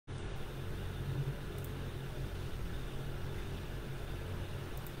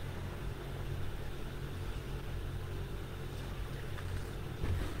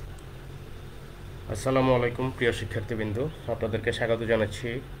আসসালামু আলাইকুম প্রিয় শিক্ষার্থীবৃন্দু, আপনাদেরকে স্বাগত জানাচ্ছি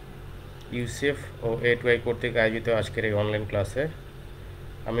ইউসেফ ও A2I কর্তৃক আয়োজিত আজকের এই অনলাইন ক্লাসে।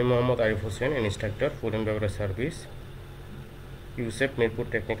 আমি Mohammad Arif Hossain, instructor food and beverage service, Yousef Mirpur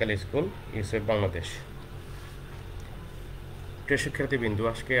technical school, Yousef Bangladesh. প্রিয় শিক্ষার্থীবৃন্দু,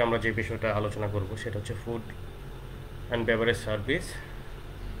 আজকে আমরা যে বিষয়টা আলোচনা করব সেটা হচ্ছে food and beverage service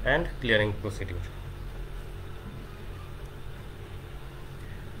and clearing procedure.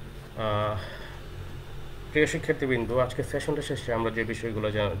 প্রিয় শিক্ষার্থীবৃন্দু, আজকের সেশনটা শেষে আমরা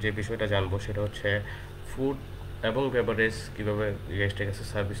যে বিষয়টা জানবো সেটা হচ্ছে ফুড এবং বেভারেজ কীভাবে গেস্টের কাছে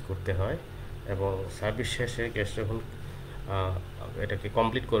সার্ভিস করতে হয় এবং সার্ভিস শেষে গেস্ট যখন এটাকে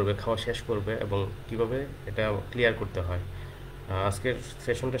কমপ্লিট করবে, খাওয়া শেষ করবে এবং কিভাবে এটা ক্লিয়ার করতে হয়। আজকের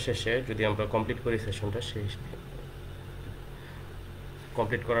সেশনটা শেষে যদি আমরা কমপ্লিট করি সেশনটা, সেই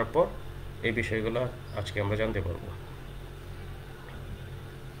কমপ্লিট করার পর এই বিষয়গুলো আজকে আমরা জানতে পারবো।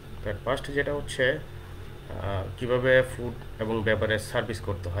 ফার্স্ট যেটা হচ্ছে কিভাবে ফুড এবং বেভারেজ সার্ভিস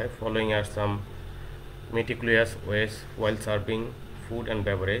করতে হয়। Following R some মেটিকুলিয়াস OS while serving food and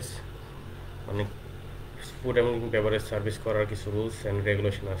beverage, মানে ফুড এবং বেভারেজ সার্ভিস করার কিছু রুলস অ্যান্ড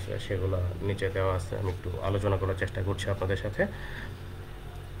রেগুলেশন আছে, সেগুলো নিচে দেওয়া আছে। আমি একটু আলোচনা করার চেষ্টা করছি আপনাদের সাথে।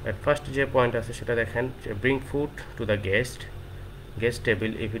 ফার্স্ট যে পয়েন্ট আছে সেটা দেখেন, যে bring food to the guest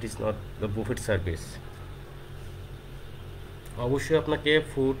table if it is not the buffet service. অবশ্যই আপনাকে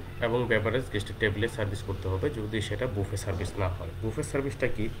ফুড এবং বেভারেজ গেস্টের টেবিলে সার্ভিস করতে হবে যদি সেটা বুফে সার্ভিস না হয়। বুফে সার্ভিসটা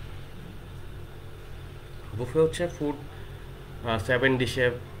কি? বুফে হচ্ছে ফুড 7 ডিশে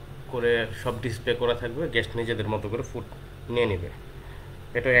করে সব ডিসপ্লে করা থাকবে, গেস্ট নিজেদের মতো করে ফুড নিয়ে নেবে।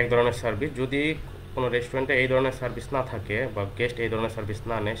 এটা এক ধরনের সার্ভিস। যদি কোনো রেস্টুরেন্টে এই ধরনের সার্ভিস না থাকে বা গেস্ট এই ধরনের সার্ভিস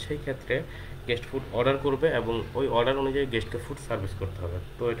না নেয়, সেই ক্ষেত্রে গেস্ট ফুড অর্ডার করবে এবং ওই অর্ডার অনুযায়ী গেস্টকে ফুড সার্ভিস করতে হবে।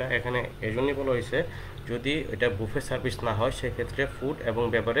 তো এটা এখানে এজন্যই বলা হয়েছে, যদি এটা বুফে সার্ভিস না হয় সেক্ষেত্রে ফুড এবং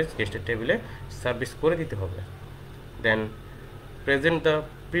বেভারেজ গেস্টের টেবিলে সার্ভিস করে দিতে হবে। দেন present the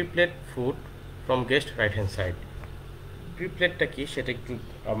প্রিপ্লেট food from guest right hand side. প্রিপ্লেটটা কি সেটা একটু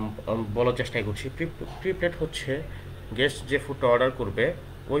বলার চেষ্টা করছি। প্রিপ্লেট হচ্ছে গেস্ট যে ফুডটা অর্ডার করবে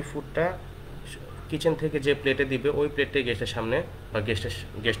ওই ফুডটা কিচেন থেকে যে প্লেটে দিবে ওই প্লেটে গেস্টের সামনে বা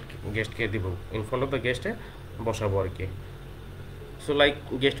গেস্টকে দিব, ইন ফ্রন্ট অফ দ্য গেস্টে বসাবো আর কি। So like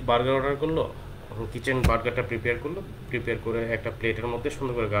guest burger order করলো, কিচেন বার্গারটা প্রিপেয়ার করে একটা প্লেটের মধ্যে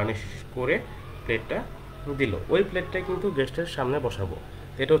সুন্দর করে গার্নিশ করে প্লেটটা দিল, ওই প্লেটটাই কিন্তু গেস্টের সামনে বসাবো।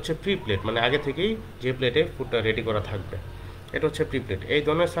 এটা হচ্ছে প্রিপ্লেট, মানে আগে থেকেই যে প্লেটে ফুডটা রেডি করা থাকবে, এটা হচ্ছে প্রিপ্লেট। এই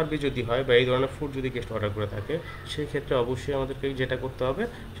ধরনের সার্ভিস যদি হয় বা এই ধরনের ফুড যদি গেস্ট অর্ডার করে থাকে, সেই ক্ষেত্রে অবশ্যই আমাদেরকে যেটা করতে হবে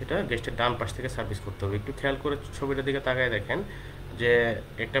সেটা গেস্টের ডান পাশ থেকে সার্ভিস করতে হবে। একটু খেয়াল করে ছবিটার দিকে তাকায় দেখেন যে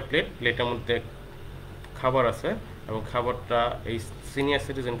একটা প্লেটের মধ্যে খাবার আছে এবং খাবারটা এই সিনিয়র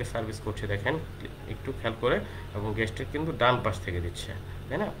সিটিজেনকে সার্ভিস করছে, দেখেন একটু খেয়াল করে, এবং গেস্টের কিন্তু ডান পাশ থেকে দিচ্ছে,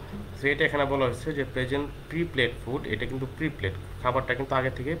 তাই না? তো এটা এখানে বলা হচ্ছে যে প্রেজেন্ট প্রিপ্লেট ফুড, এটা কিন্তু প্রিপ্লেট, খাবারটা কিন্তু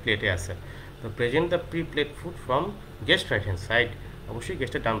আগে থেকে প্লেটে আছে। তো present the প্রিপ্লেট food from guest right hand side, অবশ্যই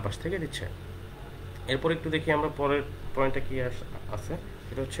গেস্টের ডান পাশ থেকে দিচ্ছে। এরপর একটু দেখি আমরা পরের পয়েন্টটা কি আছে,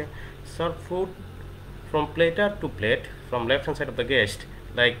 সেটা হচ্ছে serve food from platter two plate from left hand side of the guest.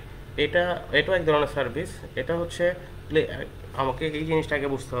 Like এটাও এক ধরনের সার্ভিস। এটা হচ্ছে আমাকে এই জিনিসটা আগে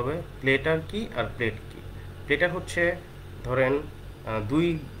বুঝতে হবে, প্লেটার কি আর প্লেট কি। প্লেটার হচ্ছে ধরেন দুই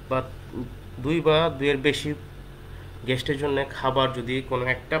বা দুইয়ের বেশি গেস্টের জন্য খাবার যদি কোনো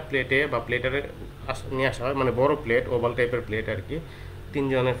একটা প্লেটে বা প্লেটারে নিয়ে আসা হয়, মানে বড় প্লেট, ওভাল টাইপের প্লেট আর কি, 3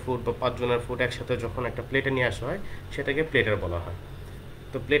 জনের ফুড বা 5 জনের ফুড একসাথে যখন একটা প্লেটে নিয়ে আসা হয় সেটাকে প্লেটার বলা হয়।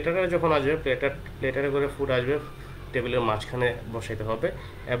 তো প্লেটারে যখন আসবে, প্লেটারে করে ফুড আসবে, টেবিলের মাঝখানে বসাইতে হবে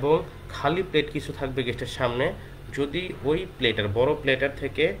এবং খালি প্লেট কিছু থাকবে গেস্টের সামনে। যদি ওই প্লেটার বড় প্লেটার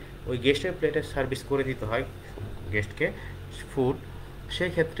থেকে ওই গেস্টের প্লেটে সার্ভিস করে দিতে হয় গেস্টকে ফুড,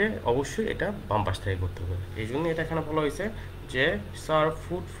 সেই ক্ষেত্রে অবশ্যই এটা বাম পাশ থেকে করতে হবে। এই জন্য এটা এখানে বলা হয়েছে যে সার্ভ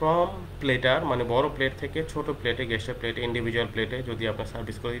ফুড ফ্রম প্লেটার, মানে বড় প্লেট থেকে ছোট প্লেটে, গেস্টের প্লেটে, ইন্ডিভিজুয়াল প্লেটে যদি আপনার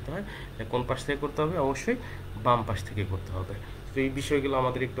সার্ভিস করে দিতে হয়, কোন পাশ থেকে করতে হবে? অবশ্যই বাম পাশ থেকে করতে হবে। তো এই বিষয়গুলো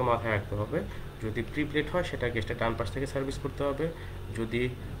আমাদের একটু মাথায় রাখতে হবে। যদি প্রিপ্লেট হয় সেটা গেস্টের ডান পাশ থেকে সার্ভিস করতে হবে। যদি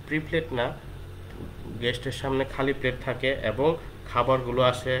প্রিপ্লেট না, গেস্টের সামনে খালি প্লেট থাকে এবং খাবারগুলো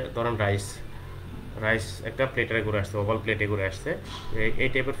আসে, ধরেন রাইস একটা প্লেটারে করে আসছে, ওভাল প্লেটে করে আসছে, এই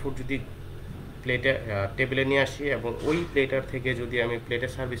টাইপের ফুড যদি টেবিলে নিয়ে আসি এবং ওই প্লেটার থেকে যদি আমি প্লেটে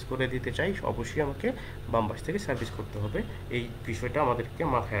সার্ভিস করে দিতে চাই, অবশ্যই আমাকে বাম পাশ থেকে সার্ভিস করতে হবে। এই বিষয়টা আমাদেরকে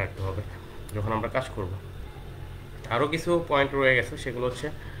মাথায় রাখতে হবে যখন আমরা কাজ করব। আরও কিছু পয়েন্ট রয়ে গেছে, সেগুলো হচ্ছে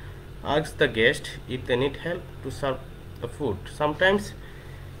ask the guest if they need help to serve the food. Sometimes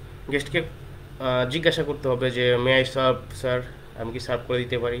গেস্টকে জিজ্ঞাসা করতে হবে যে মে আই সার্ভ স্যার, আমি কি সার্ভ করে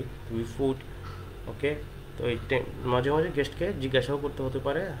দিতে পারি ফুড, ওকে। তো এই মাঝে মাঝে গেস্টকে জিজ্ঞাসাও করতে হতে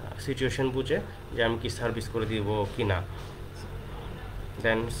পারে সিচুয়েশন বুঝে যে আমি কি সার্ভিস করে দিব কি না।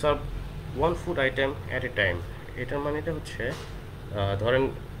 দেন serve one food item at a time. এটার মানেটা হচ্ছে ধরেন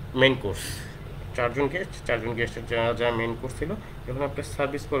মেইন কোর্স, চারজন গেস্টের যা যা মেইন কোর্স ছিল, যখন আপনি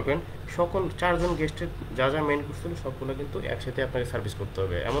সার্ভিস করবেন সকল চারজন গেস্টের যা যা মেইন কোর্স ছিল সবগুলো কিন্তু একসাথে আপনাকে সার্ভিস করতে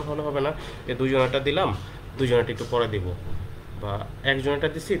হবে। এমন হলে হবে না যে দুজনেরটা দিলাম, দুজনেরটা একটু পরে দিব, বা একজনেরটা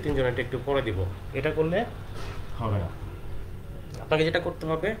দিচ্ছি তিনজনেরটা একটু পরে দিব। এটা করলে হবে না। আপনাকে যেটা করতে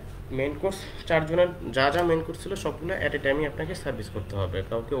হবে, মেইন কোর্স চারজনের যা যা মেইন কোর্স ছিল সবগুলো অ্যাট এ টাইমই আপনাকে সার্ভিস করতে হবে,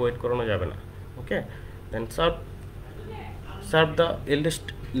 কাউকে ওয়েট করানো যাবে না। ওকে, দেন serve the eldest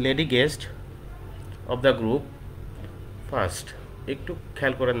lady guest of the group first. একটু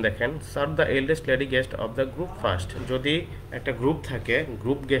খেয়াল করেন, দেখেন, serve the eldest lady guest of the group first. যদি একটা গ্রুপ থাকে,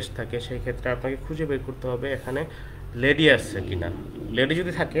 গ্রুপ গেস্ট থাকে, সেই ক্ষেত্রে আপনাকে খুঁজে বের করতে হবে এখানে লেডি আসছে কিনা। লেডি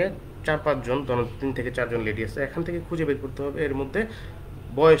যদি থাকে 4-5 জন, ধরুন 3 থেকে 4 জন লেডি আছে, এখান থেকে খুঁজে বের করতে হবে এর মধ্যে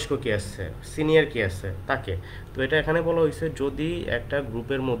বয়স্ক কি আছে, সিনিয়র কি আছে তাকে। তো এটা এখানে বলা হয়েছে যদি একটা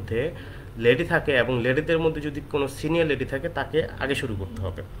গ্রুপের মধ্যে লেডি থাকে এবং লেডিদের মধ্যে যদি কোনো সিনিয়র লেডি থাকে তাকে আগে শুরু করতে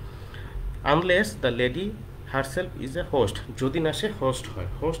হবে। Unless the lady herself is a host, যদি না সে হোস্ট হয়।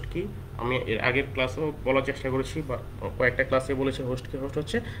 হোস্ট কি, আমি এর আগের ক্লাসেও বলার চেষ্টা করেছি বা কয়েকটা ক্লাসে বলেছি হোস্ট কি। হোস্ট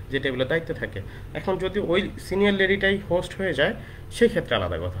হচ্ছে যে টেবিলের দায়িত্বে থাকে। এখন যদি ওই সিনিয়র লেডিটাই হোস্ট হয়ে যায় সেই ক্ষেত্রে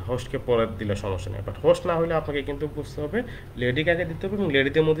আলাদা কথা, হোস্টকে পরে দিলে সমস্যা নেই। বাট হোস্ট না হলে আপনাকে কিন্তু বুঝতে হবে লেডিকে আগে দিতে হবে এবং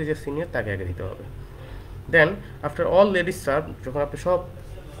লেডিদের মধ্যে যে সিনিয়র তাকে আগে দিতে হবে। Then after all ladies serve, যখন আপনি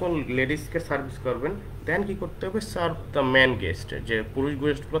সকল লেডিসকে সার্ভিস করবেন, দেন কি করতে হবে, সার্ভ দ্য ম্যান গেস্ট। যে পুরুষ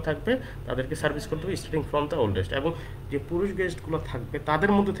গেস্টগুলো থাকবে তাদেরকে সার্ভিস করতে হবে স্টার্টিং ফ্রম দ্য ওল্ডেস্ট, এবং যে পুরুষ গেস্টগুলো থাকবে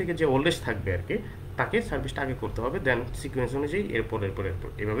তাদের মধ্যে থেকে যে ওল্ডেস্ট থাকবে আর কি, তাকে সার্ভিসটা আগে করতে হবে। দেন সিকোয়েন্স অনুযায়ী এরপর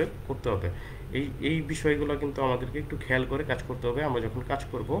এভাবে করতে হবে। এই বিষয়গুলো কিন্তু আমাদেরকে একটু খেয়াল করে কাজ করতে হবে আমরা যখন কাজ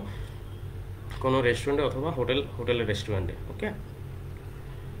করব কোনো রেস্টুরেন্টে অথবা হোটেলের রেস্টুরেন্টে। ওকে,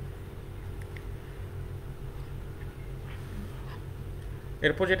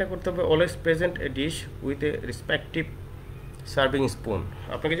 এরপর যেটা করতে হবে, always present A dish with a respective serving spoon.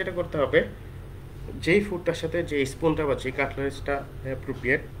 আপনাকে যেটা করতে হবে, যেই ফুডটার সাথে যে স্পুনটা বা যে কাটলারিসটা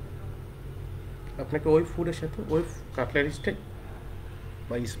অ্যাপ্রোপ্রিয়েট, আপনাকে ওই ফুডের সাথে ওই কাটলারিসটাই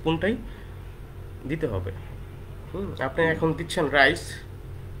বা স্পুনটাই দিতে হবে। আপনি এখন দিচ্ছেন রাইস,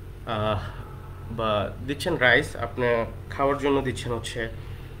 আপনি খাওয়ার জন্য দিচ্ছেন হচ্ছে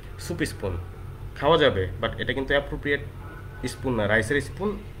স্যুপ স্পুন, খাওয়া যাবে, বাট এটা কিন্তু অ্যাপ্রোপ্রিয়েট স্পুন না, রাইসের স্পুন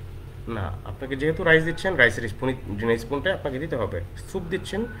না। আপনাকে যেহেতু রাইস দিচ্ছেন, রাইসের স্পুনটাই আপনাকে দিতে হবে। স্যুপ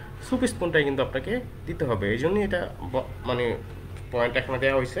দিচ্ছেন, স্যুপ স্পুনটাই কিন্তু আপনাকে দিতে হবে। এই জন্যই এটা মানে পয়েন্ট এখানে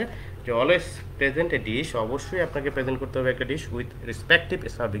দেওয়া হয়েছে যে অলওয়েজ প্রেজেন্ট এ ডিশ, অবশ্যই আপনাকে প্রেজেন্ট করতে হবে একটা dish with respective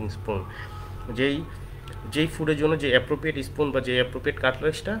serving spoon. যেই ফুডের জন্য যে অ্যাপ্রোপ্রিয়েট স্পুন বা যে অ্যাপ্রোপ্রিয়েট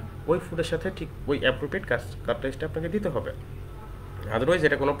কাটলারিসটা, ওই ফুডের সাথে ঠিক ওই অ্যাপ্রোপ্রিয়েট কাটলারিসটা আপনাকে দিতে হবে। আদারওয়াইজ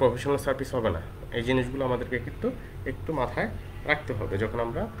এটা কোনো প্রফেশনাল সার্ভিস হবে না। এই জিনিসগুলো আমাদেরকে কিন্তু একটু মাথায় রাখতে হবে যখন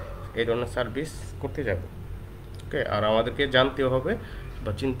আমরা এই ধরনের সার্ভিস করতে যাব। ওকে, আর আমাদেরকে জানতেও হবে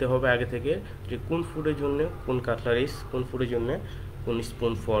বা চিনতে হবে আগে থেকে যে কোন ফুডের জন্য কোন কাটলারিস, কোন ফুডের জন্য কোন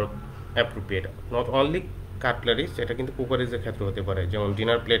spoon fork appropriate. Not only কাটলারিস, এটা কিন্তু কুকারিজের ক্ষেত্রে হতে পারে। যেমন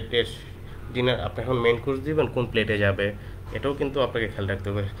ডিনার আপনি এখন মেইন কোর্স দিবেন, কোন প্লেটে যাবে এটাও কিন্তু আপনাকে খেয়াল রাখতে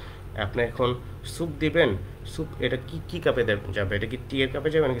হবে। আপনি এখন স্যুপ দিবেন, স্যুপ এটা কি কাপে যাবে, এটা কি টি এর কাপে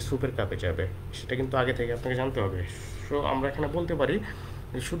যাবে নাকি স্যুপের কাপে যাবে, সেটা কিন্তু আগে থেকে আপনাকে জানতে হবে। সো আমরা এখানে বলতে পারি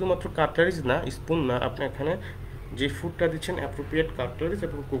শুধুমাত্র কাটলারিজ না, স্পুন না, আপনি এখানে যে ফুডটা দিচ্ছেন অ্যাপ্রোপ্রিয়েট কাটলারিজ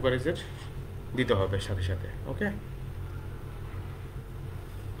এবং কুকারিজের দিতে হবে সাথে সাথে। ওকে,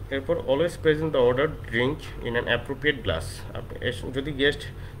 এরপর always present the order drink in an appropriate glass. আপনি যদি গেস্ট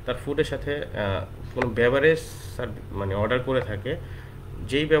তার ফুডের সাথে কোনো বেভারেজ মানে অর্ডার করে থাকে,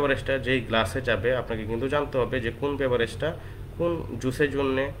 যেই বেভারেজটা যেই গ্লাসে যাবে আপনাকে কিন্তু জানতে হবে যে কোন বেভারেজটা কোন জুসের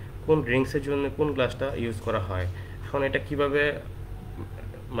জন্যে, কোন ড্রিঙ্কসের জন্য কোন গ্লাসটা ইউজ করা হয়। এখন এটা কিভাবে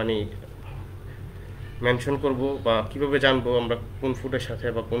মানে মেনশন করব বা কিভাবে জানবো আমরা কোন ফুডের সাথে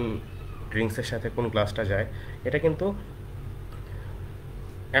বা কোন ড্রিঙ্কসের সাথে কোন গ্লাসটা যায়, এটা কিন্তু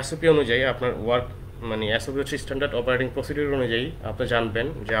এসওপি অনুযায়ী আপনার এসওপি হচ্ছে স্ট্যান্ডার্ড অপারেটিং প্রসিডিউর অনুযায়ী আপনি জানবেন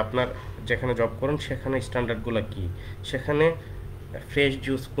যে আপনার যেখানে জব করেন সেখানে স্ট্যান্ডার্ডগুলো কী, সেখানে ফ্রেশ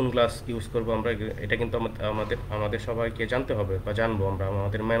জুস কোন গ্লাস ইউজ করবো আমরা, এটা কিন্তু আমাদের সবাইকে জানতে হবে বা জানবো আমরা।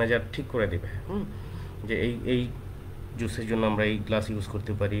 আমাদের ম্যানেজার ঠিক করে দেবে যে এই জুসের জন্য আমরা এই গ্লাস ইউজ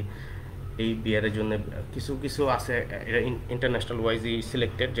করতে পারি, এই বিয়ারের জন্য কিছু আছে এটা ইন্টারন্যাশনাল ওয়াইজই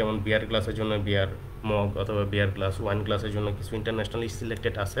সিলেক্টেড, যেমন বিয়ার গ্লাসের জন্য বিয়ার মগ অথবা বিয়ার গ্লাস, ওয়াইন গ্লাসের জন্য কিছু ইন্টারন্যাশনালি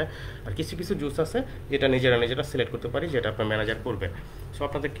সিলেক্টেড আছে, আর কিছু জুস আছে যেটা নিজেরা সিলেক্ট করতে পারি, যেটা আপনার ম্যানেজার করবে। সো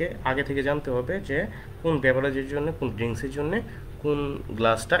আপনাদেরকে আগে থেকে জানতে হবে যে কোন বেভারেজের জন্য, কোন ড্রিঙ্কসের জন্য কোন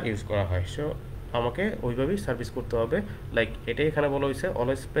গ্লাসটা ইউজ করা হয়। সো আমাকে ওইভাবেই সার্ভিস করতে হবে। লাইক এটাই এখানে বলা হয়েছে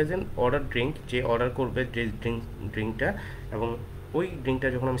অলওয়েজ প্রেজেন্ট অর্ডার ড্রিঙ্ক, যে অর্ডার করবে যে ড্রিঙ্কটা এবং ওই ড্রিঙ্কটা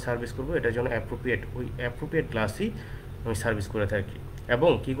যখন আমি সার্ভিস করবো এটার জন্য ওই অ্যাপ্রোপ্রিয়েট গ্লাসই আমি সার্ভিস করে থাকি। এবং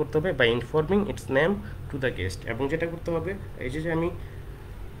কী করতে হবে, by informing it's name to the guest. এবং যেটা করতে হবে, এই যে আমি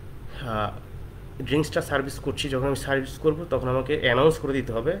ড্রিঙ্কসটা সার্ভিস করছি, যখন আমি সার্ভিস করবো তখন আমাকে অ্যানাউন্স করে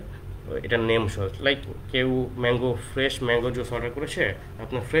দিতে হবে এটার নেম সহ। লাইক কেউ ফ্রেশ ম্যাঙ্গো জুস অর্ডার করেছে,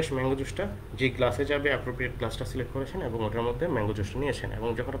 আপনার ফ্রেশ ম্যাঙ্গো জুসটা যে গ্লাসে যাবে অ্যাপ্রোপ্রিয়েট গ্লাসটা সিলেক্ট করেছেন এবং ওটার মধ্যে ম্যাঙ্গো জুসটা নিয়েছেন। এবং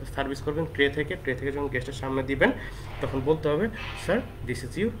যখন আপনি সার্ভিস করবেন ট্রে থেকে যখন গেস্টের সামনে দিবেন তখন বলতে হবে sir this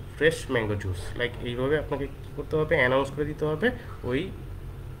is your fresh mango juice. Like এইভাবে আপনাকে কী করতে হবে, অ্যানাউন্স করে দিতে হবে ওই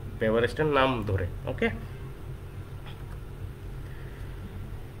বেভারেজটার নাম ধরে। ওকে,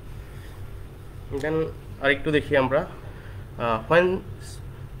 দেন আরেকটু দেখি আমরা, when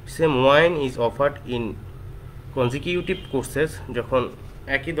same wine is offered in consecutive courses, যখন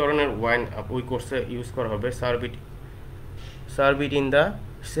একই ধরনের ওয়াইন ওই কোর্সে ইউজ করা হবে, serve it in the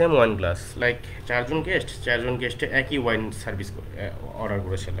same wine glass. Like চারজন গেস্টে একই ওয়াইন সার্ভিস অর্ডার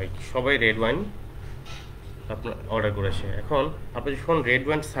করেছে, লাইক সবাই রেড ওয়াইন আপনার অর্ডার করেছে। এখন আপনি যখন রেড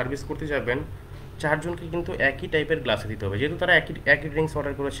ওয়াইন সার্ভিস করতে যাবেন চারজনকে কিন্তু একই টাইপের গ্লাসে দিতে হবে, যেহেতু তারা একই ড্রিঙ্কস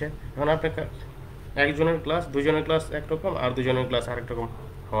অর্ডার করেছে। এখন আপনাকে একজনের গ্লাস, দুজনের গ্লাস একরকম আর দুজনের গ্লাস আরেক রকম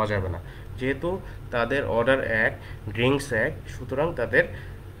হওয়া যাবে না, যেহেতু তাদের অর্ডার এক, ড্রিঙ্কস এক, সুতরাং তাদের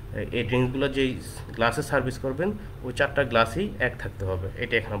এই ড্রিঙ্কসগুলো যেই গ্লাসে সার্ভিস করবেন ওই চারটা গ্লাসই এক থাকতে হবে,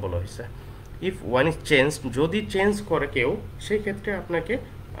 এটা এখানে বলা হয়েছে। ইফ ওয়ান ইজ চেঞ্জ, যদি চেঞ্জ করে কেউ সেই ক্ষেত্রে আপনাকে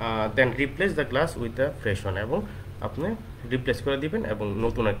দেন replace the glass with the fresh one, এবং আপনি রিপ্লেস করে দিবেন এবং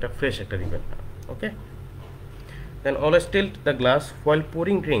নতুন একটা ফ্রেশ একটা দিবেন। ওকে, দেন always tilt the glass while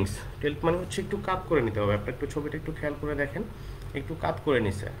pouring drinks. Tilt মানে হচ্ছে একটু কাত করে নিতে হবে, আপনি একটু ছবিটা একটু খেয়াল করে দেখেন, একটু কাত করে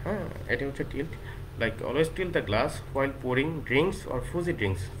নিছে, হ্যাঁ, এটা হচ্ছে tilt. Like always tilt the glass while pouring drinks or Fuji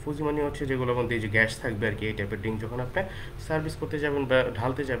drinks. Fuji মানে হচ্ছে যেগুলোর মধ্যে যে গ্যাস থাকবে আর কি, এই টাইপের ড্রিঙ্ক যখন আপনি সার্ভিস করতে যাবেন বা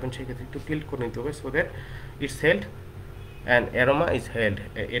ঢালতে যাবেন সেক্ষেত্রে একটু টিল্ট করে নিতে হবে, so that it's held and aroma is held.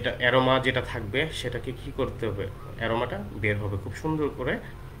 এটা অ্যারোমা যেটা থাকবে সেটাকে কী করতে হবে, অ্যারোমাটা বের হবে খুব সুন্দর করে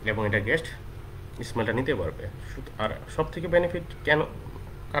এবং এটা গেস্ট স্মেলটা নিতে পারবে। আর সব থেকে বেনিফিট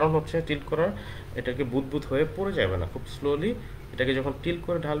কারণ হচ্ছে টিল্ট করার, এটাকে বুদবুদ হয়ে পড়ে যাবে না, খুব স্লোলি এটাকে যখন টিল্ট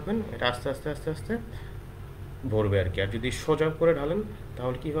করে ঢালবেন এটা আস্তে আস্তে আস্তে আস্তে ভরবে আর কি। আর যদি সোজা করে ঢালেন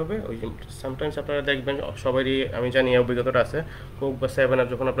তাহলে কী হবে, ওই সামটাইমস আপনারা দেখবেন, সবারই আমি জানি এই অভিজ্ঞতাটা আছে, কোক বা 7 আপ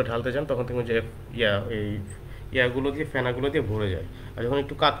যখন আপনি ঢালতে যান তখন দেখবেন যে ইয়াগুলো দিয়ে ফেনাগুলো দিয়ে ভরে যায়, আর যখন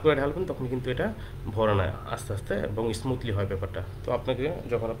একটু কাট করে ঢালবেন তখন কিন্তু এটা ভরে না আস্তে আস্তে এবং স্মুথলি হয় ব্যাপারটা। তো আপনাকে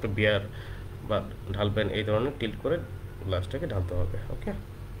যখন আপনি বিয়ার বা ঢালবেন এই ধরনের টিল্ট করে গ্লাসটাকে ঢালতে হবে। ওকে,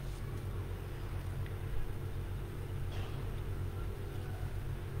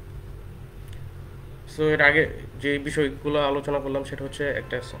 সো এর আগে যে বিষয়গুলো আলোচনা করলাম সেটা হচ্ছে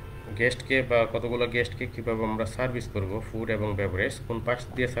একটা গেস্টকে বা কতগুলো গেস্টকে কীভাবে আমরা সার্ভিস করব, ফুড এবং বেভারেজ কোন পাশ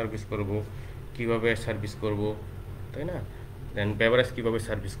দিয়ে সার্ভিস করব, কীভাবে সার্ভিস করব, তাই না, দেন বেভারেজ কীভাবে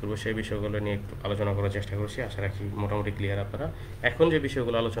সার্ভিস করবো সেই বিষয়গুলো নিয়ে একটু আলোচনা করার চেষ্টা করছি। আশা রাখি মোটামুটি ক্লিয়ার আপনারা। এখন যে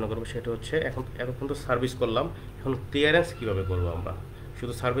বিষয়গুলো আলোচনা করবো সেটা হচ্ছে, এতক্ষণ তো সার্ভিস করলাম, এখন ক্লিয়ারেন্স কীভাবে করবো আমরা।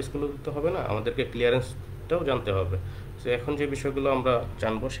 শুধু সার্ভিসগুলো দিতে হবে না, আমাদেরকে ক্লিয়ারেন্সটাও জানতে হবে। তো এখন যে বিষয়গুলো আমরা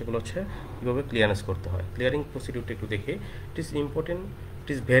জানবো সেগুলো হচ্ছে কীভাবে ক্লিয়ারেন্স করতে হয়। ক্লিয়ারিং প্রসিডিউরটা একটু দেখি। It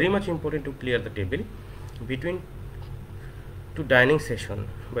is very much important to clear the table between two dining session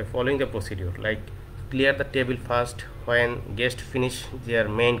by following the procedure. Like clear the table first when guest finish there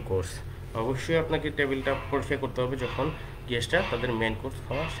main course. অবশ্যই আপনাকে টেবিলটা পরিষ্কার করতে হবে যখন গেস্টরা তাদের মেইন কোর্স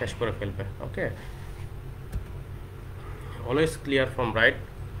খাওয়া শেষ করে ফেলবে। ওকে, always clear from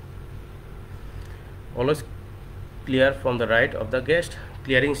the right of the guest.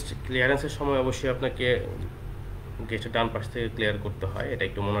 ক্লিয়ারেন্সের সময় অবশ্যই আপনাকে গেস্টের ডান পাশ থেকে ক্লিয়ার করতে হয়, এটা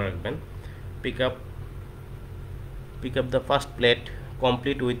একটু মনে রাখবেন। Pick up the first plate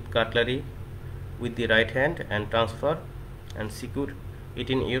complete with cutlery with the right hand and transfer and secure it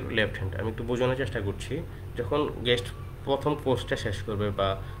in your left hand. আমি একটু বোঝানোর চেষ্টা করছি। যখন গেস্ট প্রথম কোর্সটা শেষ করবে বা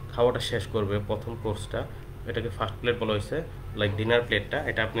খাওয়াটা শেষ করবে, প্রথম কোর্সটা, এটাকে ফার্স্ট প্লেট বলা হয়েছে, লাইক ডিনার প্লেটটা,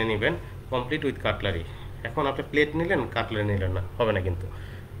 এটা আপনি নেবেন কমপ্লিট উইথ কাটলারি। এখন আপনি প্লেট নিলেন, কাটলারি নিলেন না, হবে না কিন্তু।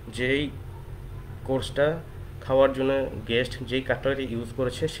 যেই কোর্সটা খাওয়ার জন্য গেস্ট যেই কাটলারি ইউজ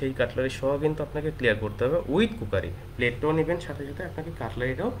করেছে সেই কাটলারি সহ কিন্তু আপনাকে ক্লিয়ার করতে হবে উইথ কুকারি। প্লেটটাও নেবেন, সাথে সাথে আপনাকে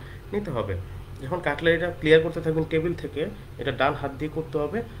কাটলারিটাও নিতে হবে। যখন কাটলারিটা ক্লিয়ার করতে থাকবেন টেবিল থেকে, এটা ডান হাত দিয়ে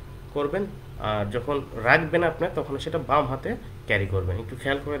করবেন, আর যখন রাখবেন আপনার তখন সেটা বাম হাতে ক্যারি করবেন। একটু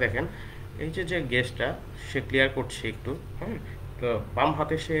খেয়াল করে দেখেন, এই যে গেস্টটা সে ক্লিয়ার করছে একটু, হ্যাঁ, তো বাম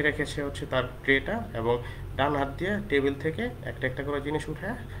হাতে সে রেখেছে হচ্ছে তার ট্রেটা, এবং ডান হাত দিয়ে টেবিল থেকে একটা একটা করে জিনিস উঠে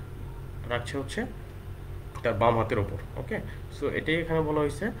রাখছে হচ্ছে তার বাম হাতের ওপর। ওকে, সো এটাই এখানে বলা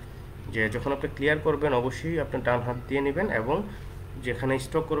হয়েছে যে যখন আপনি ক্লিয়ার করবেন অবশ্যই আপনি ডান হাত দিয়ে নেবেন এবং যেখানে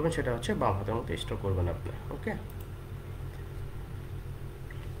স্ট্রোক করবেন সেটা হচ্ছে বাম হাতের মধ্যে স্ট্রোক করবেন আপনি। ওকে,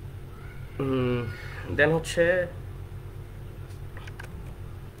 দেন হচ্ছে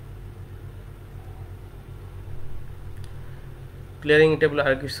ক্লিয়ারিং টেবিলে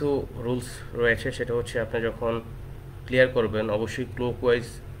আর কিছু রুলস রয়েছে, সেটা হচ্ছে আপনি যখন ক্লিয়ার করবেন অবশ্যই ক্লকওয়াইজ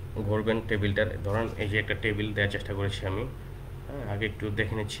ঘুরবেন টেবিলটার। ধরেন এই যে একটা টেবিল দেওয়ার চেষ্টা করেছি আমি, হ্যাঁ আগে একটু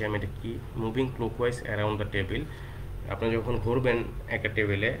দেখে নিচ্ছি আমি এটা কি, moving clockwise around the table. আপনি যখন ঘুরবেন একটা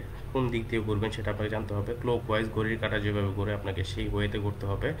টেবিলে কোন দিক দিয়ে ঘুরবেন সেটা আপনাকে জানতে হবে। ক্লকওয়াইজ ঘড়ির কাঁটা যেভাবে ঘুরে আপনাকে সেই ওয়েতে ঘুরতে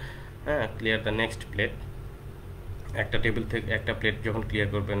হবে। হ্যাঁ, ক্লিয়ার দ্য নেক্সট প্লেট। একটা টেবিল থেকে একটা প্লেট যখন ক্লিয়ার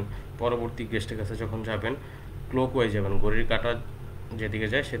করবেন পরবর্তী গেস্টের কাছে যখন যাবেন ক্লকওয়াইজ যাবেন, ঘড়ির কাঁটা যেদিকে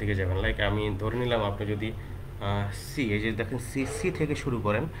যায় সেদিকে যাবেন। লাইক আমি ধরে নিলাম আপনি যদি সি, এই যে দেখেন সি থেকে শুরু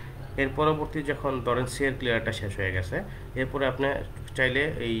করেন, এর পরবর্তী যখন ধরেন সি এর ক্লিয়ারটা শেষ হয়ে গেছে, এরপরে আপনি চাইলে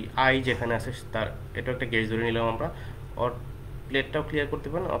এই আই যেখানে আছে তার এটা একটা গেজ ধরে নিলাম আমরা, ওর প্লেটটাও ক্লিয়ার করতে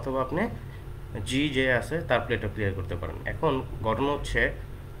পারেন, অথবা আপনি জি যে আছে তার প্লেটও ক্লিয়ার করতে পারেন। এখন ঘটনা হচ্ছে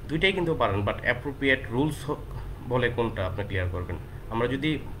দুইটাই কিন্তু পারেন, বাট অ্যাপ্রোপ্রিয়েট রুলস বলে কোনটা আপনি ক্লিয়ার করবেন। আমরা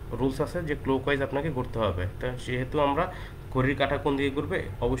যদি রুলস আছে যে ক্লকওয়াইজ আপনাকে ঘুরতে হবে, তো সেহেতু আমরা ঘড়ির কাঁটা কোন দিকে ঘুরবে,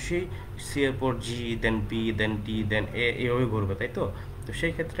 অবশ্যই সি এর পর জি, দেন বি, দেন ডি, দেন এ, এইভাবে ঘুরবে, তাই তো। তো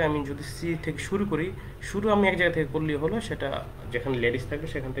সেই ক্ষেত্রে আমি যদি সি থেকে শুরু করি, শুরু আমি এক জায়গা থেকে করলেই হলো, সেটা যেখানে লেডিস থাকবে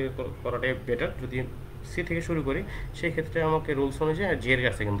সেখান থেকে করাটাই বেটার। যদি সি থেকে শুরু করি সেই ক্ষেত্রে আমাকে রুলস অনুযায়ী জি এর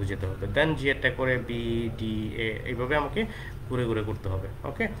কাছে কিন্তু যেতে হবে, দেন জি এরটা করে বি, ডি, এ, এইভাবে আমাকে ঘুরে ঘুরে করতে হবে।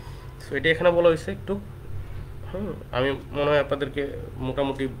 ওকে, সো এটা এখানে বলা হয়েছে একটু। আমি মনে হয় আপনাদেরকে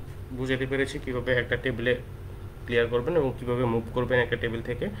মোটামুটি বুঝাতে পেরেছি কীভাবে একটা টেবিলে ক্লিয়ার করবেন এবং কীভাবে মুভ করবেন একটা টেবিল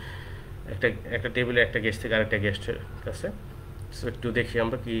থেকে একটা টেবিলে একটা গেস্ট থেকে আরেকটা গেস্টের কাছে। সো একটু দেখি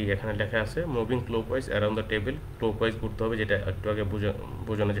আমরা কি এখানে লেখা আছে, moving clockwise around the table, clockwise ঘুরতে হবে, যেটা একটু আগে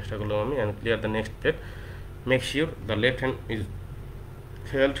বোঝানোর চেষ্টা করলাম আমি। And clear the next plate, make sure the left hand is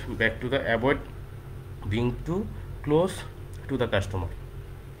held back to the avoid being two close to the customer.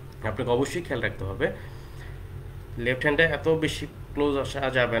 আপনাকে অবশ্যই খেয়াল রাখতে হবে লেফট হ্যান্ডে এত বেশি ক্লোজ আসা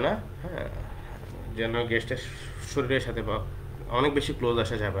যাবে না, হ্যাঁ, যেন গেস্টের শরীরের সাথে বা অনেক বেশি ক্লোজ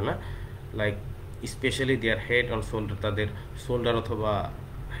আসা যাবে না। Like specially their head on shoulder, তাদের শোল্ডার অথবা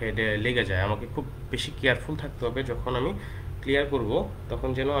হেডে লেগে যায়। আমাকে খুব বেশি কেয়ারফুল থাকতে হবে যখন আমি ক্লিয়ার করব, তখন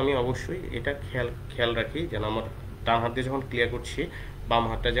যেন আমি অবশ্যই এটা খেয়াল রাখি যেন আমার ডান হাত দিয়ে যখন ক্লিয়ার করছি বাম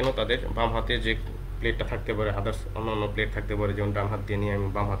হাতটা যেন তাদের বাম হাতে যে প্লেটটা থাকতে পারে, আদার্স অন্যান্য প্লেট থাকতে পারে, যেমন ডান হাত দিয়ে নিয়ে আমি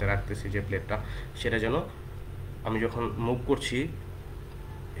বাম হাতে রাখতেছি যে প্লেটটা, সেটা যেন আমি যখন মুভ করছি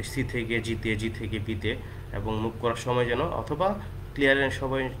সি থেকে জিতে, জি থেকে বিতে, এবং মুভ করার সময় যেন অথবা ক্লিয়ারের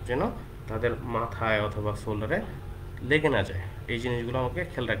সময় যেন তাদের মাথায় অথবা শোল্ডারে লেগে না যায়। এই জিনিসগুলো আমাকে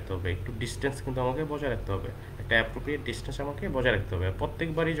খেয়াল রাখতে হবে। একটু ডিস্টেন্স কিন্তু আমাকে বজায় রাখতে হবে, একটা অ্যাপ্রোপ্রিয়েট ডিস্টেন্স আমাকে বজায় রাখতে হবে।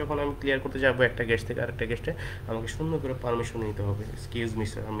 প্রত্যেকবারই যখন আমি ক্লিয়ার করতে যাবো একটা গেস্ট থেকে আরেকটা গেস্টে, আমাকে সুন্দর করে পারমিশন নিতে হবে। Excuse me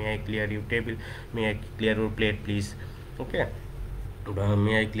sir, may I clear you table, may I clear your plate please, ওকে, বা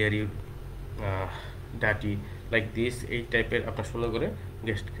may I clear you ডাটি, like this, এই টাইপের আপনার সুন্দর করে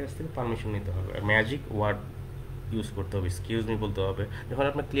গেস্টের কাছ থেকে পারমিশন নিতে হবে। ম্যাজিক ওয়ার্ড ইউজ করতে হবে, এক্সকিউজ মি বলতে হবে। যখন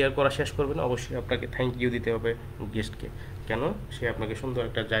আপনি ক্লিয়ার করা শেষ করবেন অবশ্যই আপনাকে থ্যাংক ইউ দিতে হবে গেস্টকে, কেন সে আপনাকে সুন্দর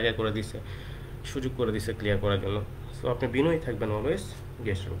একটা জায়গা করে দিছে, সুযোগ করে দিছে ক্লিয়ার করার জন্য। সো আপনি বিনয়ী থাকবেন অলওয়েজ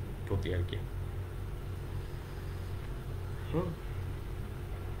গেস্টের প্রতি আর কি।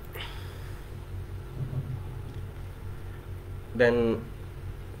 দেন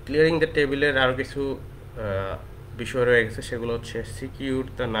ক্লিয়ারিং দ্য টেবিলের আরও কিছু বিষয় রয়ে গেছে, সেগুলো হচ্ছে সিকিউর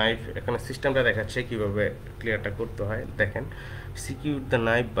দ্য নাইফ। এখানে সিস্টেমটা দেখাচ্ছে কীভাবে ক্লিয়ারটা করতে হয়। দেখেন, secure the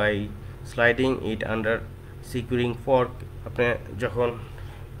knife by sliding it under securing fork. আপনি যখন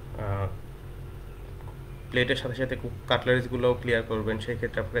প্লেটের সাথে সাথে কাটলারিজগুলোও ক্লিয়ার করবেন, সেই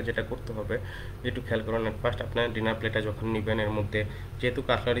ক্ষেত্রে আপনাকে যেটা করতে হবে একটু খেয়াল করুন। ফার্স্ট আপনার ডিনার প্লেটটা যখন নেবেন, এর মধ্যে যেহেতু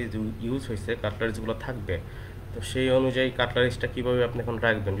কাটলারিজ ইউজ হয়েছে কাটলারিজগুলো থাকবে, তো সেই অনুযায়ী কাটলারিসটা কীভাবে আপনি এখন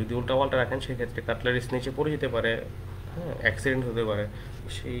রাখবেন। যদি উল্টা পাল্টা রাখেন সেক্ষেত্রে কাটলারিস নিচে পড়ে যেতে পারে, হ্যাঁ, অ্যাক্সিডেন্ট হতে পারে।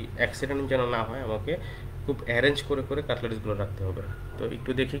 সেই অ্যাক্সিডেন্ট যেন না হয় আমাকে খুব অ্যারেঞ্জ করে করে কাটলারিসগুলো রাখতে হবে। তো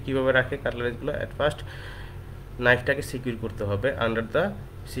একটু দেখি কীভাবে রাখে কাটলারিসগুলো। অ্যাট ফার্স্ট নাইফটাকে সিকিউর করতে হবে আন্ডার দ্য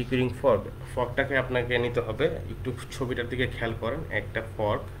সিকিউরিং ফর্ক। ফর্কটাকে আপনাকে নিতে হবে, একটু ছবিটার দিকে খেয়াল করেন, একটা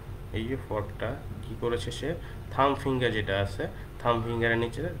ফর্ক, এই যে ফর্কটা কী করেছে সে থাম ফিঙ্গার যেটা আছে থাম ফিঙ্গারের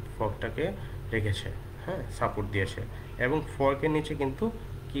নিচে ফর্কটাকে রেখেছে, হ্যাঁ, সাপোর্ট দিয়েছে, এবং ফর্কের নিচে কিন্তু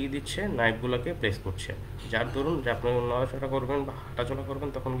কী দিচ্ছে, নাইফগুলোকে প্লেস করছে। যার ধরুন যে আপনি নড়াচড়া করবেন বা হাঁটাচলা করবেন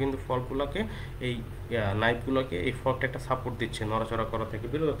তখন কিন্তু ফর্কগুলোকে এই নাইফগুলোকে এই ফর্কটা একটা সাপোর্ট দিচ্ছে নড়াচড়া করা থেকে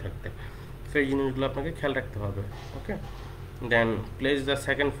বিরত থাকতে। সেই জিনিসগুলো আপনাকে খেয়াল রাখতে হবে। ওকে, দেন প্লেস দ্য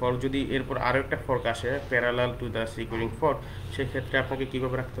সেকেন্ড ফর্ক, যদি এরপর আরও একটা ফর্ক আসে parallel to the securing fork, সেক্ষেত্রে আপনাকে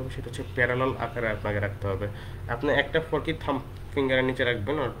কীভাবে রাখতে হবে, সেটা হচ্ছে প্যারালাল আকারে আপনাকে রাখতে হবে। আপনি একটা ফর্কই থাম ফিঙ্গারের নিচে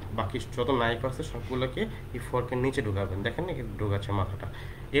রাখবেন, আর বাকি যত নাইফ আছে সবগুলোকে এই ফর্কের নিচে ঢুকাবেন। দেখেন না ঢুকাচ্ছে মাথাটা।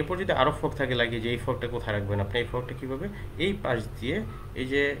 এরপর যদি আরও ফর্ক থাকে লাগিয়ে যে এই ফর্কটা কোথায় রাখবেন আপনি, এই ফর্কটা কীভাবে এই পাশ দিয়ে, এই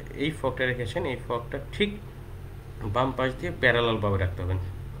যে এই ফর্কটা রেখেছেন এই ফর্কটা ঠিক বাম পাশ দিয়ে প্যারালালভাবে রাখতে হবেন।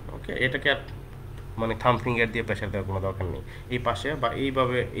 ওকে, এটাকে আর মানে থাম ফিঙ্গার দিয়ে প্রেশার দেওয়ার কোনো দরকার নেই। এই পাশে বা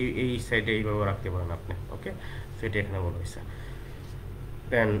এইভাবে এই সাইডে এইভাবে রাখতে পারেন আপনি। ওকে, সেটা এখানে বলা হয়েছে।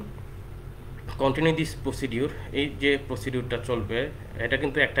 দেন কন্টিনিউ দিস প্রসিডিউর, এই যে প্রসিডিউরটা চলবে এটা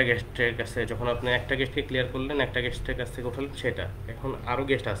কিন্তু একটা গেস্টের কাছে, যখন আপনি একটা গেস্টকে ক্লিয়ার করলেন, একটা গেস্টের কাছ থেকে উঠালেন সেটা, এখন আরও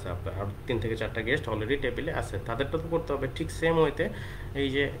গেস্ট আছে আপনার, আরও 3 থেকে 4টা গেস্ট অলরেডি টেবিলে আছে, তাদেরটা তো করতে হবে ঠিক সেম ওয়েতে। এই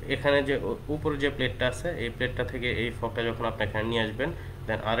যে এখানে যে উপরে যে প্লেটটা আছে এই প্লেটটা থেকে এই ফকটা যখন আপনি এখানে নিয়ে আসবেন,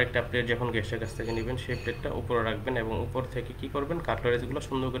 দেন আরেকটা প্লেট যখন গেস্টের কাছ থেকে নেবেন সেই প্লেটটা উপরে রাখবেন, এবং উপর থেকে কি করবেন কাটলারিজগুলো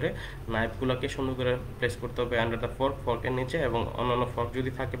সুন্দর করে নাইফগুলোকে সুন্দর করে প্লেস করতে হবে আন্ডার দ্য ফর্ক, ফর্কের নিচে, এবং অন্যান্য ফর্ক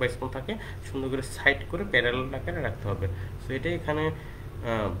যদি থাকে বা স্পুন থাকে সুন্দর করে সাইড করে প্যারালাল আকারে রাখতে হবে। সো এটাই এখানে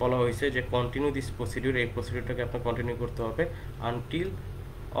বলা হয়েছে যে কন্টিনিউ দিস প্রসিডিউর, এই প্রসিডিউরটাকে আপনার কন্টিনিউ করতে হবে until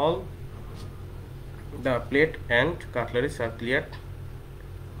all the plate and কাটলারিজ R clear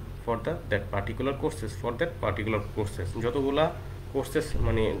for that particular courses. যতগুলা কোর্সেস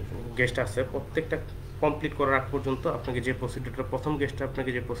মানে গেস্ট আছে প্রত্যেকটা কমপ্লিট করার আগ পর্যন্ত আপনাকে যে প্রসিডিউরটা, প্রথম গেস্টটা আপনাকে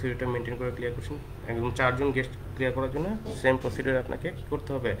যে প্রসিডিউরটা মেনটেন করে ক্লিয়ার করছেন, একদম 4 জন গেস্ট ক্লিয়ার করার জন্য সেম প্রসিডিউর আপনাকে কী করতে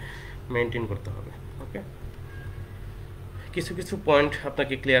হবে, মেনটেন করতে হবে। ওকে, কিছু কিছু পয়েন্ট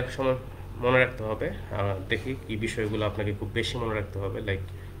আপনাকে ক্লিয়ার সময় মনে রাখতে হবে। দেখি কি বিষয়গুলো আপনাকে খুব বেশি মনে রাখতে হবে। Like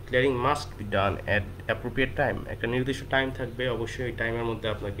clearing must be done at appropriate time, একটা নির্দিষ্ট টাইম থাকবে, অবশ্যই ওই টাইমের মধ্যে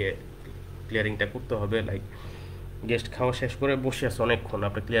আপনাকে ক্লিয়ারিংটা করতে হবে। লাইক গেস্ট খাওয়া শেষ করে বসে আছে অনেকক্ষণ,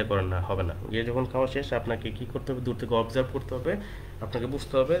 আপনি ক্লিয়ার করেন না, হবে না। গিয়ে যখন খাওয়া শেষ আপনাকে কী করতে হবে, দূর থেকে অবজার্ভ করতে হবে, আপনাকে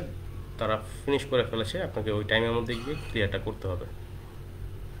বুঝতে হবে তারা ফিনিশ করে ফেলেছে, আপনাকে ওই টাইমের মধ্যে গিয়ে ক্লিয়ারটা করতে হবে।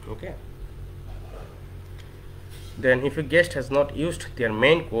 ওকে, then if a guest has not used their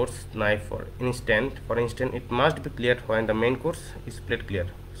main course knife for instance, it must be cleared when the main course is plate clear.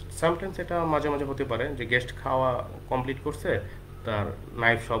 Sometimes এটা মাঝে মাঝে হতে পারে যে গেস্ট খাওয়া কমপ্লিট করছে, তার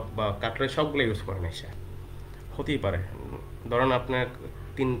নাইফ সব বা কাটলারি সবগুলো ইউজ করে নেয়, সে হতেই পারে। ধরেন আপনার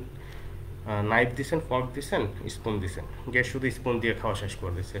 3 নাইফ দিছেন, ফর্ক দিছেন, স্পুন দিছেন, গেস্ট শুধু স্পুন দিয়ে খাওয়া শেষ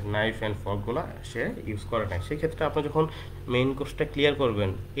করে দিচ্ছে, নাইফ অ্যান্ড ফর্কগুলো সে ইউজ করে নাই। সেক্ষেত্রে আপনি যখন মেইন কোর্সটা ক্লিয়ার করবেন,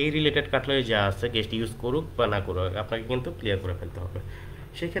 এই রিলেটেড কাটলারি যা আছে গেস্ট ইউজ করুক বা না করুক আপনাকে কিন্তু ক্লিয়ার করে ফেলতে হবে।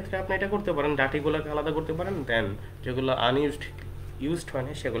 সেই ক্ষেত্রে আপনি এটা করতে পারেন, ডাটিগুলোকে আলাদা করতে পারেন, দেন যেগুলো ইউজড হয়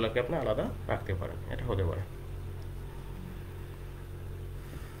না সেগুলোকে আপনি আলাদা রাখতে পারেন, এটা হতে পারে।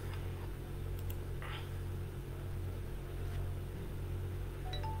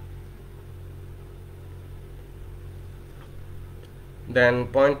 দেন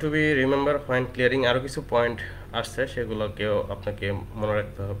point two B remember when clearing, আরও কিছু পয়েন্ট আসছে সেগুলোকেও আপনাকে মনে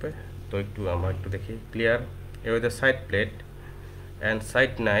রাখতে হবে। তো আমরা একটু দেখি। Clear away the side plate and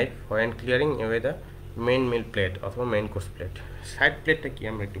side knife when clearing away the main mill plate অথবা মেইন কোর্স প্লেট। সাইড প্লেটটা কি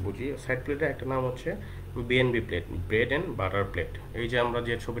আমরা একটু বুঝি। সাইড প্লেটের একটা নাম হচ্ছে BNB plate, bread and butter plate. এই যে আমরা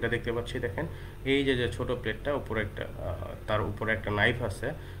যে ছবিটা দেখতে পাচ্ছি দেখেন, এই যে ছোটো প্লেটটা উপরে একটা, তার উপরে একটা নাইফ আছে,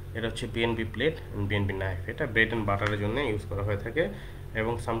 এটা হচ্ছে বিএনবি প্লেট, বিএনবি নাইফ। এটা ব্রেড অ্যান্ড বাটারের জন্য ইউজ করা হয়ে থাকে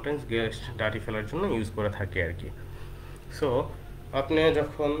এবং সামটাইমস গেস্ট ডাটি ফেলার জন্য ইউজ করে থাকে আর কি। সো আপনি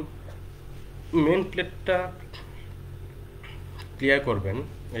যখন মেন প্লেটটা ক্লিয়ার করবেন,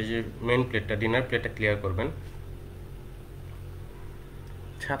 এই যে মেন প্লেটটা, ডিনার প্লেটটা ক্লিয়ার করবেন,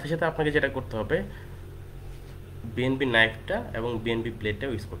 সাথে সাথে আপনাকে যেটা করতে হবে বিএনবি নাইফটা এবং বিএনবি প্লেটটা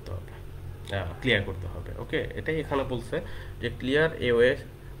ইউজ করতে হবে, ক্লিয়ার করতে হবে। ওকে, এটাই এখানে বলছে যে clear away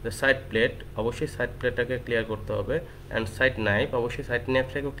the side plate, অবশ্যই সাইড প্লেটটাকে ক্লিয়ার করতে হবে, অ্যান্ড সাইড নাইফ, অবশ্যই সাইড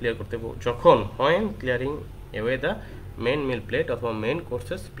নাইফটাকেও ক্লিয়ার করতে হবে যখন when clearing away the main mill plate অথবা মেন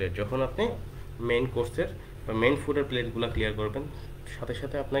কোর্সেস প্লেট, যখন আপনি মেন কোর্সের বা মেন ফুডের প্লেটগুলো ক্লিয়ার করবেন, সাথে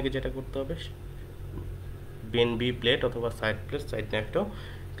সাথে আপনাকে যেটা করতে হবে বিএনবি প্লেট অথবা সাইড প্লেট, সাইড নাইফটাও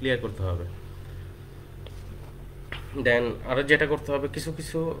ক্লিয়ার করতে হবে। দেন আরও যেটা করতে হবে, কিছু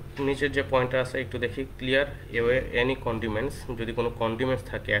কিছু নিচের যে পয়েন্ট আছে একটু দেখি। ক্লিয়ার এওয়ে এনি কন্ডিমেন্টস, যদি কোনো কন্ডিমেন্টস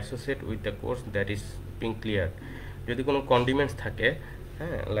থাকে associate with the course that is being clear, যদি কোনো কন্ডিমেন্টস থাকে,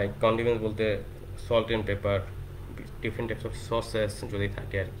 হ্যাঁ, লাইক কন্ডিমেন্টস বলতে salt and paper, different types of sausages যদি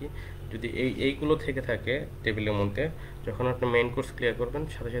থাকে আর কি, যদি এইগুলো থেকে থাকে টেবিলের মধ্যে, যখন আপনি মেইন কোর্স ক্লিয়ার করবেন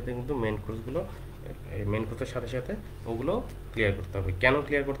সাথে সাথে কিন্তু মেইন কোর্সের সাথে সাথে ওগুলো ক্লিয়ার করতে হবে। কেন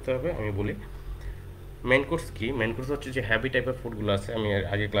ক্লিয়ার করতে হবে আমি বলি। মেইন কোর্স কি? মেইন কোর্স হচ্ছে যে হ্যাভি টাইপের ফুডগুলো আছে, আমি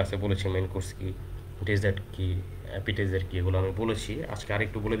আগে ক্লাসে বলেছি মেইন কোর্স কি, ডেজার্ট কি, অ্যাপিটাইজার কি, এগুলো আমি বলেছি, আজকে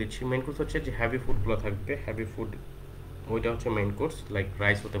আরেকটু বলে দিচ্ছি। মেইন কোর্স হচ্ছে যে হ্যাভি ফুডগুলো থাকবে, হ্যাভি ফুড ওইটা হচ্ছে মেইন কোর্স, লাইক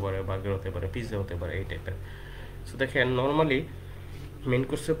রাইস হতে পারে, বার্গার হতে পারে, পিৎজা হতে পারে, এই টাইপের। সো দেখেন নর্মালি মেইন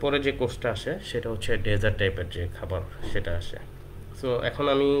কোর্সের পরে যে কোর্সটা আসে সেটা হচ্ছে ডেজার্ট টাইপের যে খাবার সেটা আসে। সো এখন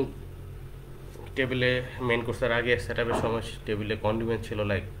আমি টেবিলে মেইন কোর্সের আগে সেট আপের সময় টেবিলে কন্ডিমেন্ট ছিল,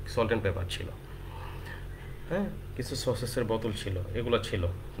 লাইক সল্ট অ্যান্ড পেপার ছিল, হ্যাঁ, কিছু সসেসের বোতল ছিল, এগুলো ছিল।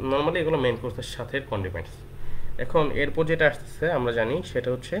 নর্মালি এগুলো মেইন কোর্সের সাথে কন্ডিমেন্টস। এখন এরপর যেটা আসতেছে আমরা জানি সেটা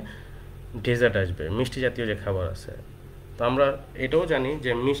হচ্ছে ডেজার্ট আসবে, মিষ্টি জাতীয় যে খাবার আছে। তো আমরা এটাও জানি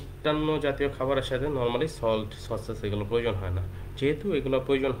যে মিষ্টান্ন জাতীয় খাবারের সাথে নর্মালি সল্ট সসেস এগুলো প্রয়োজন হয় না। যেহেতু এগুলো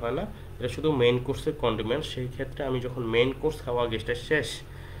প্রয়োজন হয় না, এটা শুধু মেইন কোর্সের কন্ডিমেন্ট, সেই ক্ষেত্রে আমি যখন মেইন কোর্স খাওয়া গেস্টের শেষ,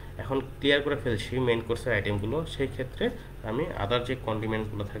 এখন ক্লিয়ার করে ফেলছি মেইন কোর্সের আইটেমগুলো, সেই ক্ষেত্রে আমি আদার যে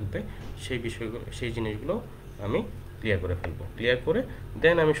কন্ডিমেন্টসগুলো থাকবে সেই বিষয়গুলো, সেই জিনিসগুলো আমি ক্লিয়ার করে ফেলবো। ক্লিয়ার করে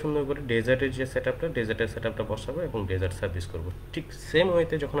দেন আমি সুন্দর করে ডেজার্টের যে ডেজার্টের সেট আপটা বসাবো এবং ডেজার্ট সার্ভিস করব। ঠিক সেম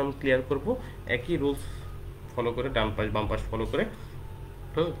ওয়েতে যখন আমি ক্লিয়ার করব, একই রুলস ফলো করে, ডান পাশ বাম পাশ ফলো করে,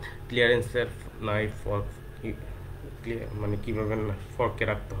 ক্লিয়ারেন্সের নাইফ ফর্ক, মানে কীভাবে ফর্ককে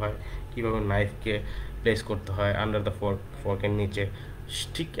রাখতে হয়, কীভাবে নাইফকে প্লেস করতে হয় আন্ডার দ্য ফর্কের নিচে,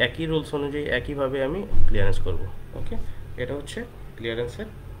 ঠিক একই রুলস অনুযায়ী একইভাবে আমি ক্লিয়ারেন্স করব। ওকে, এটা হচ্ছে ক্লিয়ারেন্সের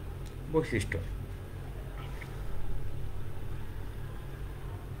বৈশিষ্ট্য।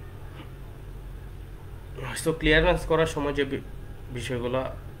 সো ক্লিয়ারেন্স করার সময় যে বিষয়গুলো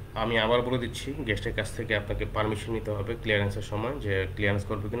আমি আবার বলে দিচ্ছি, গেস্টের কাছ থেকে আপনাকে পারমিশন নিতে হবে ক্লিয়ারেন্সের সময়, যে ক্লিয়ারেন্স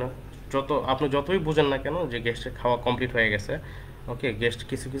করবে কিনা। আপনি যতই বোঝেন না কেন যে গেস্টের খাওয়া কমপ্লিট হয়ে গেছে, ওকে, গেস্ট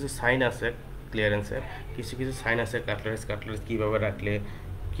কিছু কিছু সাইন আছে ক্লিয়ারেন্সের, কিছু কিছু সাইন আছে কাটলারিস কীভাবে রাখলে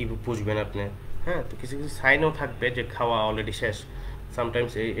কী বুঝবেন আপনি, হ্যাঁ। তো কিছু কিছু সাইনও থাকবে যে খাওয়া অলরেডি শেষ।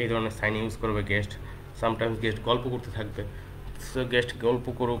 সামটাইমস এই ধরনের সাইন ইউজ করবে গেস্ট, সামটাইমস গেস্ট গল্প করতে থাকবে। গেস্ট গল্প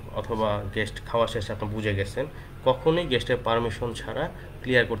করুক অথবা গেস্ট খাওয়া শেষে আপনি বুঝে গেছেন, কখনোই গেস্টের পারমিশন ছাড়া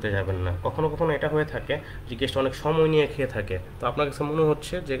ক্লিয়ার করতে যাবেন না। কখনো কখনো এটা হয়ে থাকে যে গেস্ট অনেক সময় নিয়ে খেয়ে থাকে, তো আপনার কাছে মনে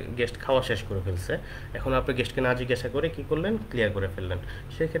হচ্ছে যে গেস্ট খাওয়া শেষ করে ফেলছে, এখন আপনি গেস্টকে না জিজ্ঞাসা করে কী করলেন, ক্লিয়ার করে ফেললেন।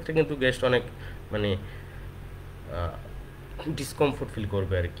 সেক্ষেত্রে কিন্তু গেস্ট অনেক মানে ডিসকমফোর্ট ফিল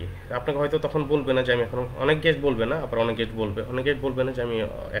করবে আর কি। আপনাকে হয়তো তখন বলবে না যে আমি এখনও, অনেক গেস্ট বলবে না, আবার অনেক গেস্ট বলবে না যে আমি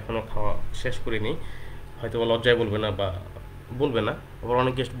এখনও খাওয়া শেষ করিনি, হয়তো লজ্জায় বলবে না বা বলবে না, আবার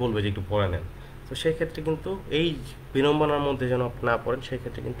অনেক গেস্ট বলবে যে একটু পরে নেন। তো সেই ক্ষেত্রে কিন্তু এই বিড়ম্বনার মধ্যে যেন না পড়েন, সেই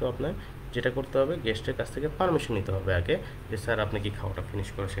ক্ষেত্রে কিন্তু আপনার যেটা করতে হবে, গেস্টের কাছ থেকে পারমিশন নিতে হবে আগে, যে স্যার আপনি কি খাওয়াটা ফিনিশ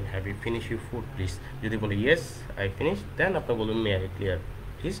করেছেন, have you finish you food please. যদি বলে ইয়েস আই ফিনিশ, দেন আপনি বলবেন may I clear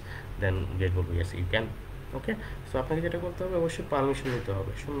please, then guest বলবো yes you can. Okay, so আপনাকে যেটা করতে হবে, অবশ্যই পারমিশন নিতে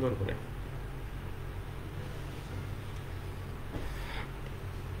হবে সুন্দর করে।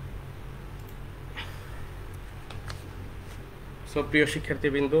 সো প্রিয়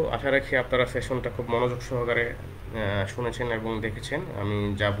শিক্ষার্থীবৃন্দ, আশা রাখি আপনারা সেশনটা খুব মনোযোগ সহকারে শুনেছেন এবং দেখেছেন। আমি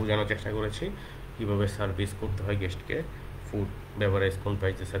যা বোঝানোর চেষ্টা করেছি, কীভাবে সার্ভিস করতে হয় গেস্টকে, ফুড বেভারেজ কোন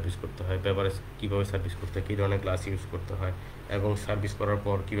প্রাইসে সার্ভিস করতে হয়, বেভারেজ কীভাবে সার্ভিস করতে হয়, কী ধরনের গ্লাস ইউজ করতে হয়, এবং সার্ভিস করার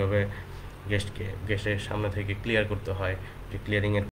পর কীভাবে গেস্টের সামনে থেকে ক্লিয়ার করতে হয়, যে ক্লিয়ারিংয়ের